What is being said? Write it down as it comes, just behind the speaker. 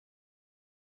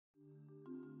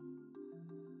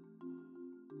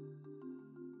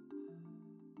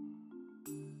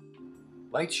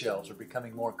Light shelves are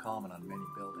becoming more common on many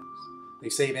buildings. They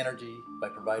save energy by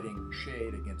providing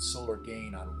shade against solar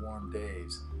gain on warm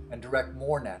days and direct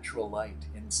more natural light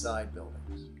inside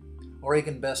buildings.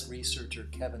 Oregon Best researcher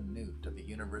Kevin Newt of the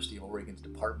University of Oregon's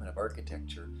Department of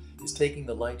Architecture is taking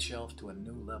the light shelf to a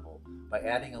new level by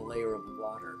adding a layer of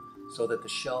water so that the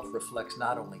shelf reflects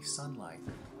not only sunlight,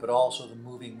 but also the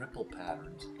moving ripple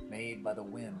patterns made by the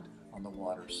wind on the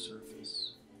water's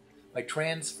surface. By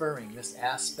transferring this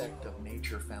aspect of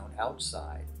nature found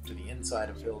outside to the inside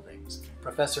of buildings,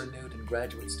 Professor Newt and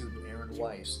graduate student Aaron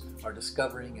Weiss are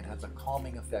discovering it has a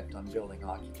calming effect on building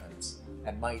occupants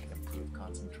and might improve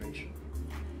concentration.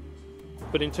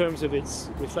 But in terms of its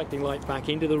reflecting light back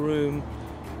into the room,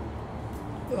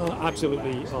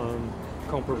 absolutely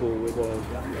comparable with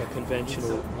a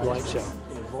conventional light shelf.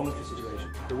 In a voluntary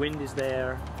situation, the wind is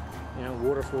there,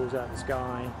 water falls out of the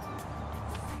sky,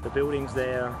 the building's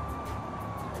there.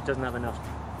 It doesn't have enough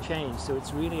change, so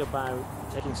it's really about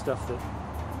taking stuff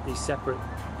these separate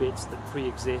bits that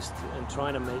pre-exist and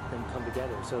trying to make them come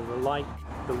together. So the light,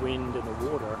 the wind, and the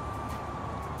water,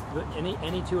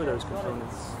 any two of those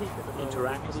components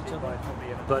interact with each other,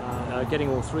 but getting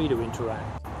all three to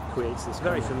interact creates this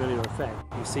very familiar effect.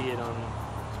 You see it on,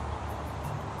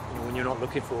 when you're not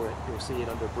looking for it, you'll see it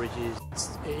under bridges.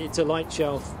 It's a light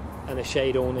shelf and a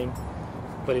shade awning,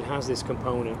 but it has this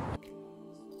component.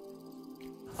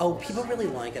 Oh, people really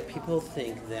like it. People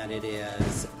think that it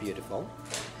is beautiful.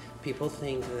 People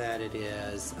think that it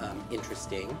is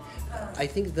interesting. I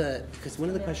think because one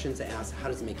of the questions I ask, how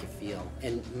does it make you feel?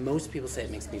 And most people say it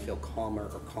makes me feel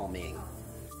calmer or calming.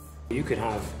 You could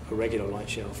have a regular light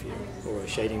shelf here or a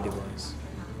shading device,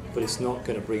 but it's not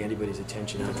going to bring anybody's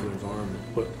attention out to the environment.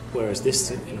 But whereas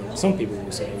this, some people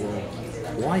will say, well,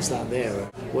 why is that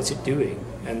there? What's it doing?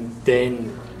 And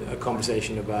then a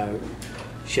conversation about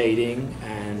shading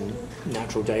and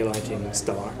natural daylighting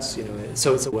starts,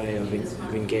 so it's a way of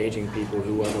engaging people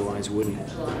who otherwise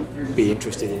wouldn't be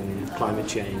interested in climate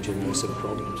change and those sort of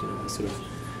problems, sort of